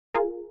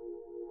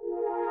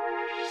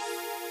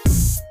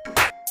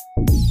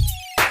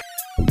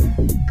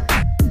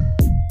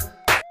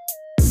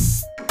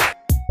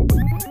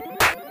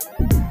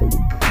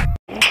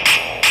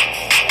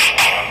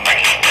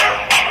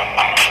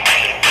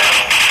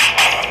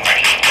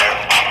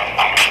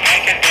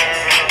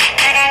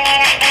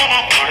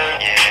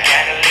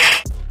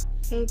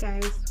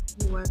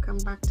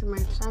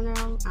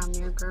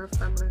girl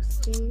Fabulous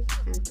Tea,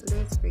 and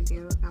today's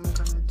video I'm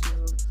gonna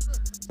do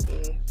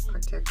a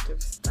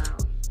protective style.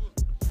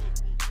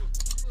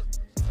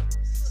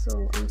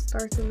 So I'm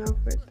starting off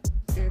with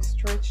a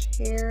stretch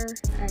hair.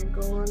 I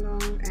go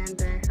along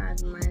and I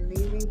had my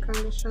leave-in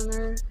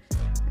conditioner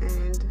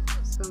and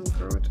some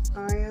growth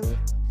oil.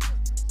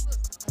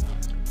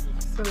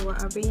 So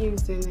what I'll be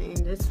using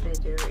in this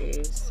video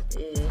is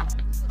a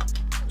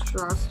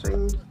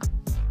drawstring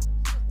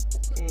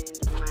and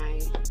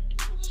my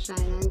Shine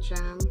and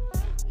Jam.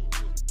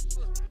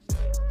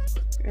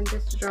 And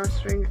this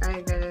drawstring I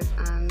got it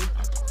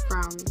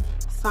from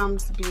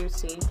Sam's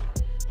Beauty,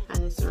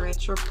 and it's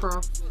retro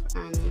puff,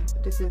 and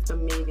this is the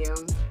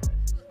medium.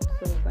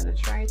 So we're gonna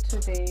try it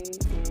today,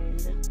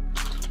 and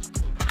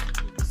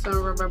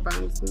some rubber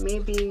bands,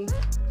 maybe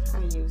I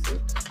use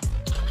it,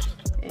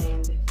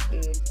 and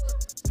a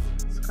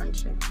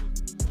scrunchie.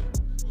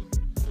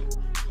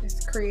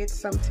 Let's create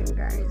something,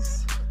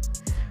 guys.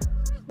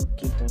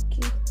 Okie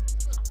dokie.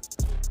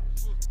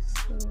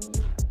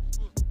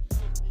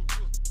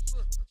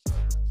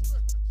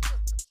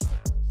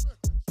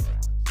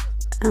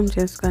 I'm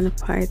just gonna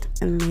part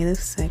a little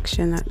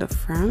section at the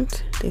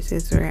front. This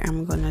is where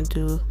I'm gonna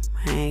do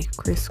my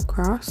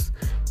crisscross.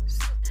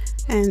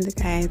 And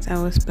guys,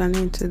 I was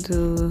planning to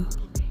do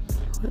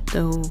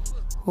the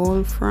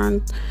whole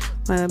front,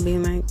 but I've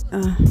been like,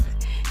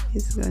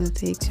 it's gonna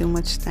take too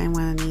much time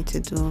when I need to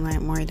do like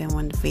more than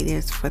one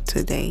videos for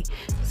today.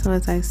 So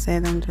as I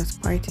said, I'm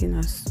just parting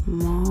a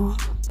small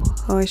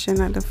portion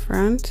at the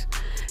front,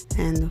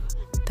 and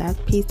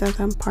that piece that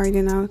I'm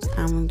parting out,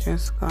 I'm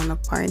just gonna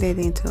part it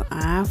into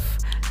half,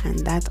 and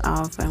that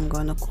half I'm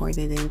gonna part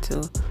it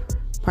into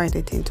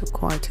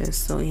quarters.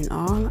 So in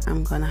all,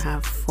 I'm gonna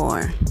have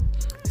 4.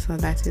 So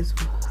that is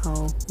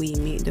how we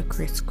make the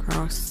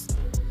crisscross.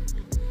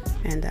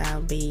 And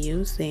I'll be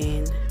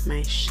using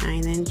my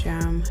Shine and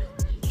Jam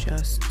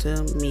just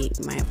to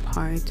make my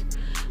part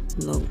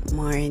look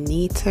more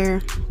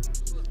neater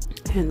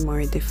and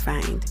more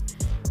defined.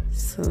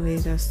 So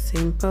it's just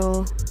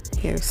simple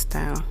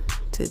hairstyle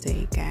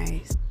today,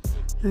 guys.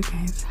 So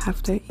guys,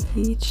 after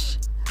each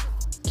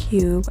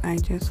cube, I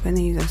just gonna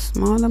use a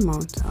small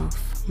amount of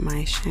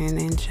my Shine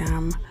and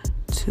Jam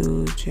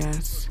to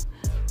just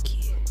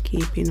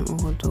keeping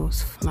all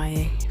those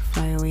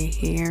flyaway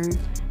hairs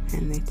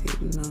and let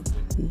it look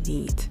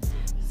neat.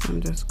 So I'm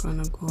just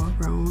gonna go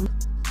around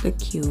the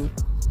cube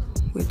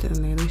with a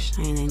little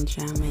Shine and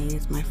Jam and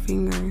use my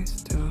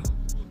fingers to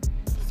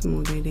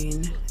smooth it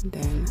in.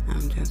 Then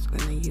I'm just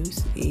gonna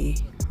use a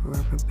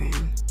rubber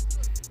band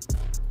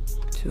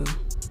to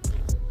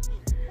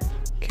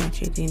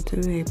catch it into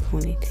a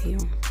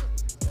ponytail.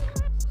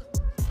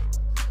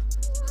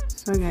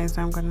 So guys,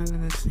 I'm gonna do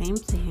the same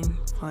thing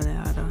for the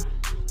other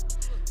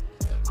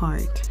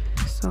part.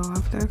 So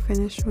after I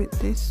finish with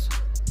this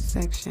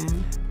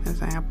section,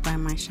 as I apply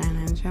my Shine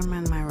and Jam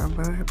and my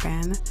rubber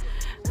band,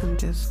 I'm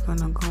just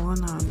gonna go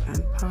along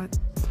and put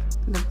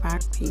the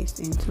back piece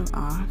into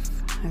half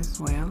as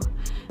well,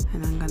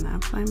 and I'm gonna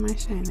apply my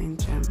Shine and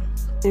Jam.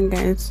 And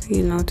guys,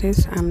 you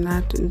notice I'm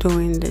not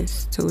doing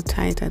this too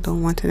tight. I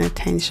don't want any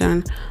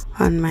tension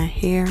on my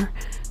hair.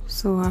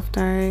 So after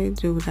I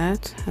do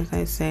that, as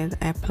I said,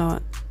 I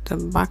plot the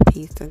back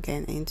piece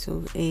again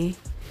into a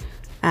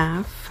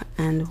half,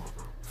 and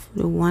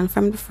the one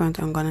from the front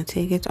I'm gonna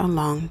take it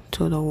along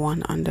to the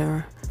one on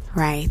the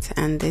right,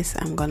 and this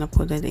I'm gonna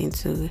put it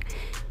into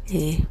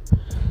a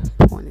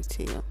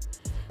ponytail.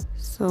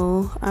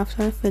 So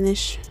after I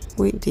finish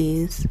with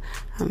these,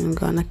 I'm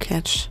gonna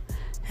catch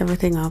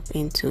everything up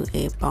into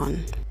a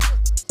bun.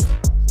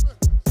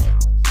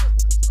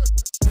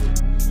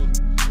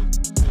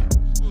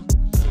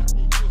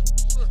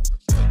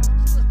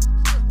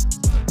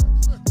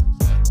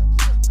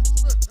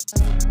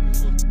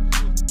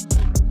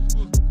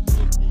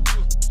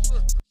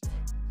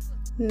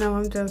 Now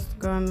I'm just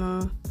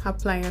gonna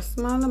apply a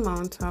small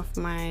amount of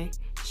my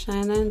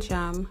Shine and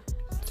Jam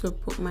to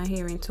put my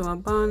hair into a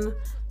bun,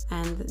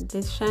 and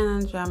this Shine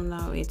and Jam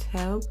now it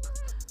helps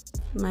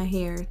my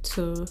hair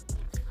to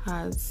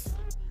has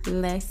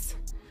less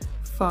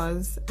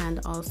fuzz and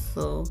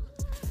also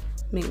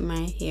make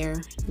my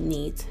hair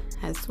neat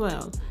as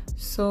well.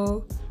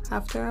 So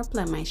after I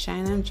apply my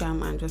Shine and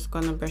Jam, I'm just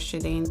gonna brush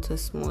it in to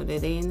smooth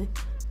it in.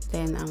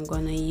 Then I'm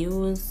gonna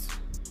use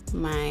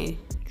my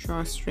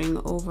drawstring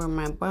over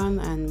my bun,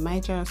 and my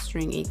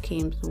drawstring, it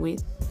came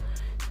with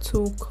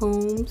 2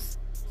 combs.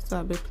 So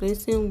I'll be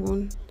placing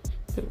one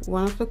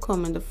of the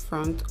comb in the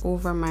front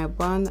over my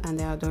bun and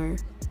the other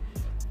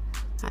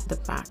at the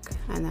back,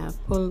 and I'll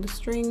pull the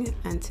string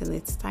until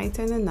it's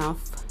tightened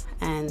enough,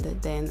 and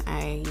then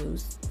I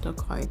use the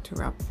cord to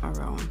wrap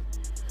around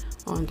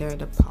under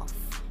the puff.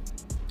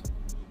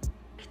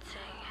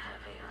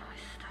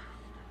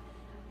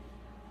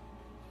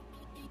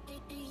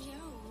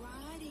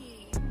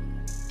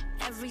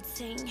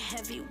 Everything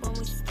heavy when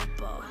we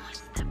step up.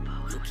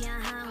 You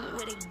can't hang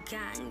with a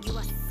gang, you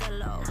a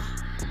fellow.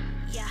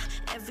 Yeah,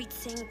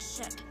 everything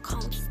check,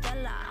 count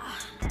Stella.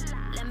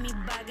 Let me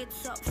bag it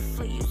up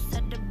for you,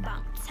 said the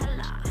bank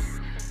teller.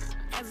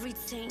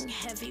 Everything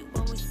heavy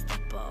when we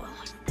step up.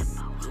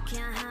 You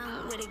can't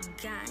hang with a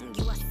gang,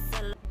 you are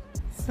fellow.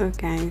 So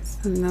guys,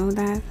 so know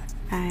that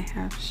I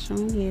have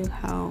shown you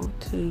how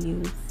to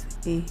use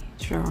a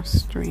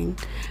drawstring.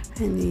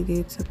 I need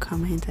you to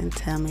comment and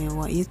tell me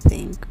what you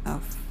think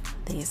of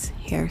this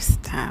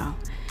hairstyle.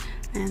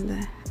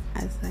 And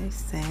as I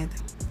said,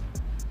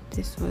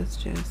 this was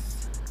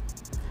just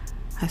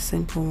a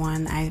simple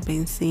one. I've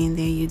been seeing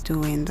that you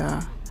doing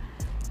the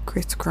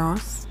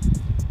crisscross,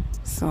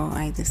 so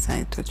I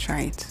decided to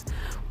try it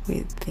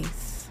with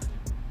this.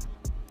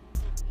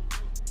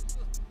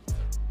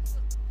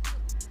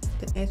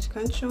 The edge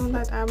control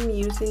that I'm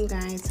using,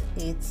 guys,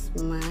 it's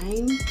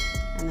mine,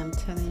 and I'm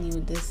telling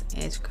you, this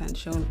edge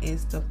control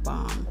is the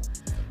bomb.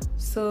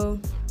 So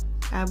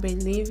I'll be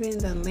leaving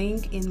the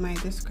link in my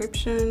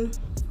description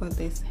for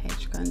this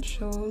edge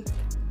control.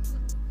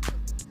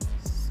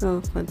 So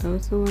for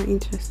those who are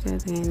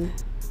interested in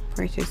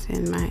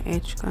purchasing my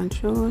edge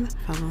control,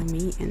 follow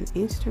me on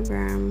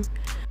Instagram.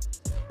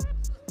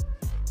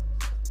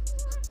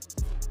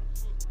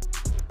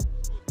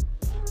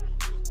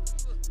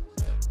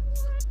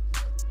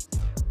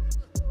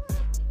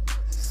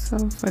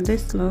 So for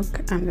this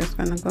look, I'm just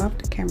gonna go off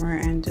the camera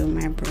and do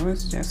my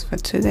brows just for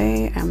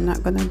today. I'm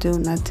not gonna do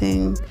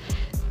nothing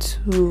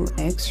too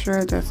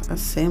extra, just a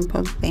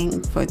simple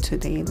thing for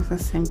today. Just a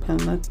simple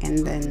look and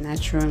then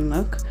natural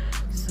look.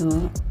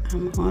 So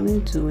I'm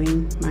only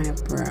doing my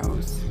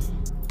brows.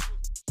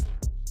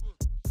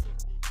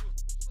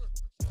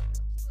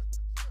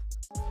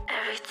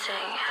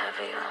 Everything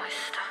heavy when we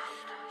step.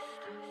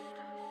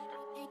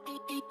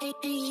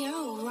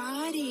 Yo,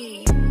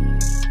 Roddy.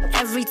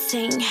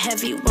 Everything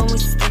heavy when we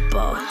step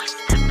up.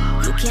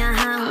 You can't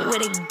hang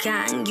with a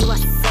gang, you are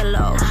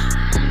fellow.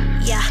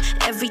 Yeah,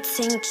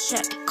 everything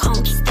check,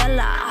 come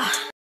Stella.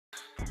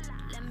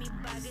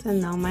 So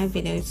now my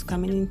video is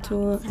coming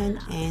into an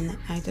end.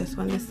 I just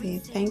want to say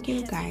thank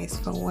you guys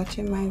for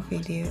watching my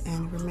video,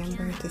 and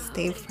remember to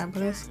stay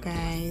fabulous,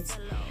 guys,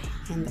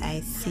 and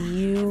I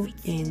see you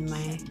in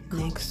my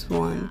next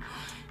one.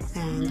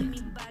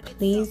 And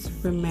please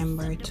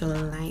remember to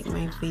like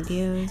my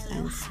videos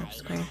and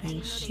subscribe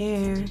and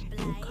share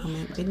and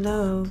comment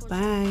below.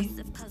 Bye.